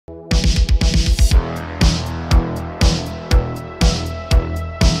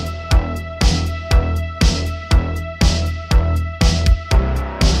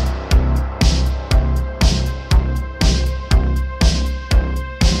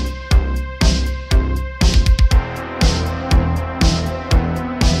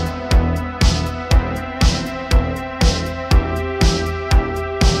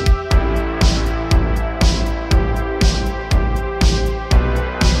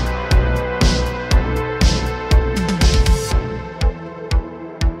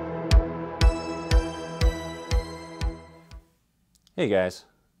Hey guys,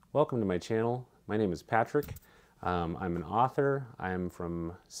 welcome to my channel. My name is Patrick. I'm an author. I'm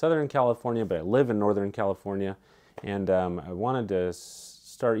from Southern California, but I live in Northern California. And I wanted to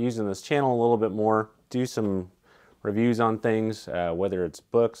start using this channel a little bit more, do some reviews on things, whether it's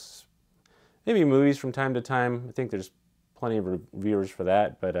books, maybe movies from time to time. I think there's plenty of reviewers for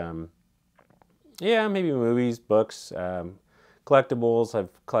that, but yeah, maybe movies, books, collectibles. I've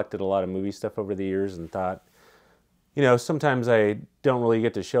collected a lot of movie stuff over the years and thought, you know, sometimes I don't really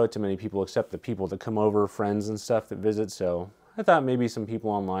get to show it to many people except the people that come over, friends and stuff that visit. So I thought maybe some people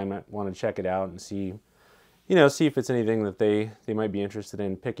online might want to check it out and see, you know, see if it's anything that they might be interested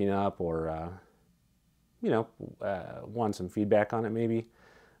in picking up or, want some feedback on it maybe.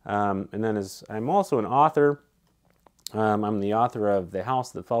 And then I'm also an author. I'm the author of The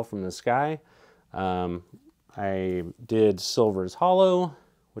House That Fell from the Sky. I did Silver's Hollow,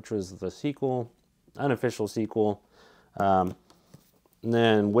 which was the sequel, unofficial sequel. And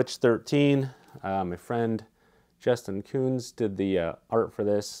then Witch 13, my friend Justin Coons did the art for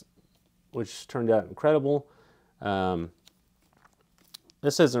this, which turned out incredible.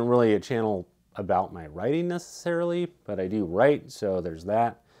 This isn't really a channel about my writing necessarily, but I do write, so there's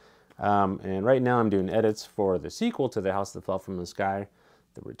that. And right now I'm doing edits for the sequel to The House That Fell from the Sky,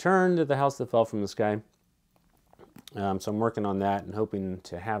 The Return to The House That Fell from the Sky. So I'm working on that and hoping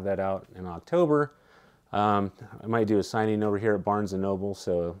to have that out in October. I might do a signing over here at Barnes & Noble,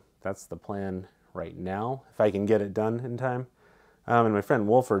 so that's the plan right now, if I can get it done in time. And my friend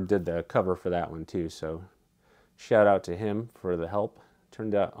Wolford did the cover for that one too, so shout out to him for the help.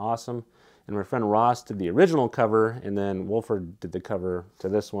 Turned out awesome. And my friend Ross did the original cover, and then Wolford did the cover to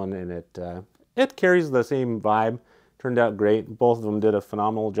this one, and it carries the same vibe. Turned out great. Both of them did a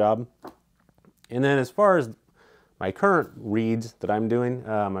phenomenal job. And then as far as my current reads that I'm doing,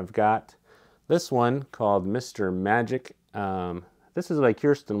 I've got this one called Mr. Magic. This is by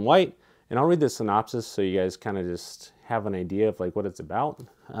Kiersten White, and I'll read the synopsis so you guys kind of just have an idea of like what it's about.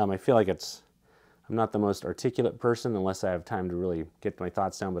 I feel like I'm not the most articulate person unless I have time to really get my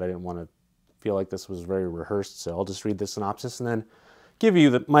thoughts down, but I didn't want to feel like this was very rehearsed, so I'll just read the synopsis and then give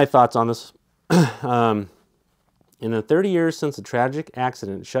you my thoughts on this. In the 30 years since a tragic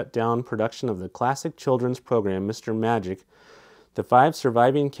accident shut down production of the classic children's program Mr. Magic, the 5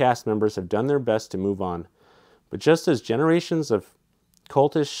 surviving cast members have done their best to move on. But just as generations of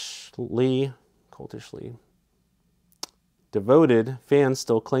cultishly devoted fans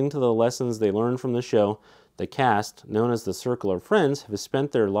still cling to the lessons they learned from the show, the cast, known as the Circle of Friends, have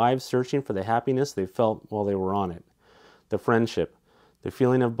spent their lives searching for the happiness they felt while they were on it. The friendship, the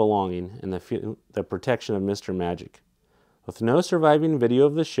feeling of belonging, and the protection of Mr. Magic. With no surviving video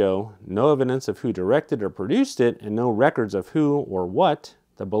of the show, no evidence of who directed or produced it, and no records of who or what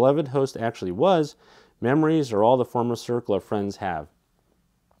the beloved host actually was, memories are all the former Circle of Friends have.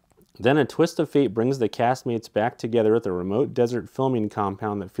 Then a twist of fate brings the castmates back together at the remote desert filming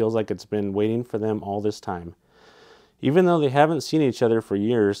compound that feels like it's been waiting for them all this time. Even though they haven't seen each other for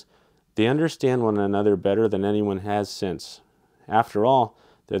years, they understand one another better than anyone has since. After all,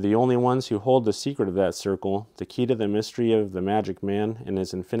 they're the only ones who hold the secret of that circle, the key to the mystery of the Magic Man and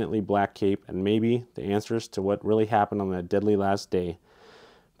his infinitely black cape, and maybe the answers to what really happened on that deadly last day.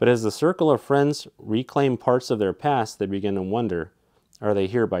 But as the Circle of Friends reclaim parts of their past, they begin to wonder, are they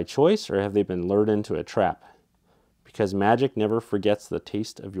here by choice or have they been lured into a trap? Because magic never forgets the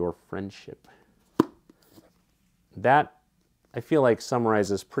taste of your friendship. That, I feel like,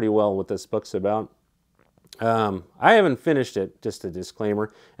 summarizes pretty well what this book's about. I haven't finished it, just a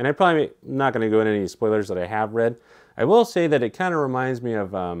disclaimer, and I'm probably not going to go into any spoilers that I have read. I will say that it kind of reminds me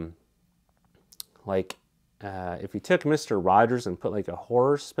of, if you took Mr. Rogers and put like a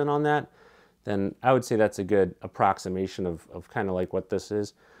horror spin on that, then I would say that's a good approximation of kind of like what this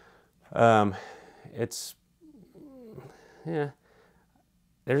is. It's, yeah,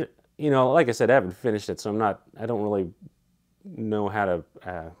 there's, you know, like I said, I haven't finished it, so I don't really know how to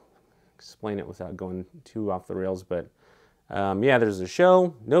explain it without going too off the rails, but yeah, there's a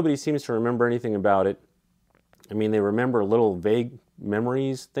show. Nobody seems to remember anything about it. I mean, they remember little vague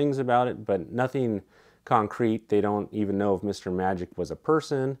memories, things about it, but nothing concrete. They don't even know if Mr. Magic was a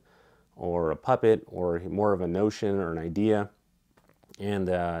person or a puppet or more of a notion or an idea, and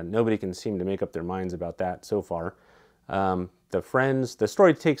nobody can seem to make up their minds about that so far. The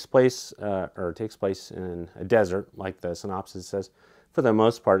story takes place in a desert, like the synopsis says. For the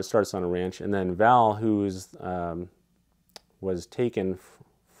most part, it starts on a ranch, and then Val, was taken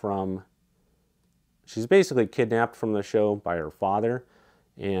from, she's basically kidnapped from the show by her father,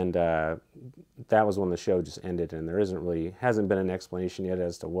 and that was when the show just ended, and there hasn't been an explanation yet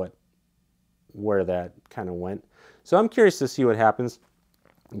as to what where that kind of went. So I'm curious to see what happens.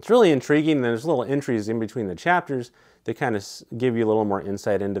 It's really intriguing. There's little entries in between the chapters that kind of give you a little more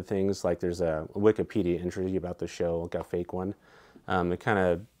insight into things. Like there's a Wikipedia entry about the show, like a fake one. It kind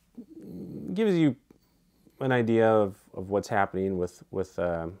of gives you an idea of what's happening with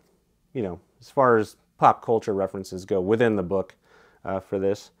you know, as far as pop culture references go within the book for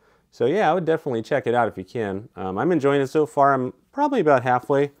this. So yeah, I would definitely check it out if you can. I'm enjoying it so far. I'm probably about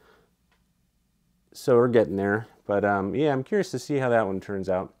halfway, so we're getting there. But yeah, I'm curious to see how that one turns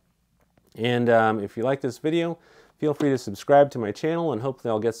out. And if you like this video, feel free to subscribe to my channel, and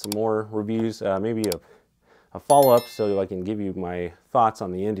hopefully I'll get some more reviews, maybe a follow-up so I can give you my thoughts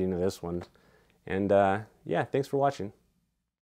on the ending of this one. And yeah, thanks for watching.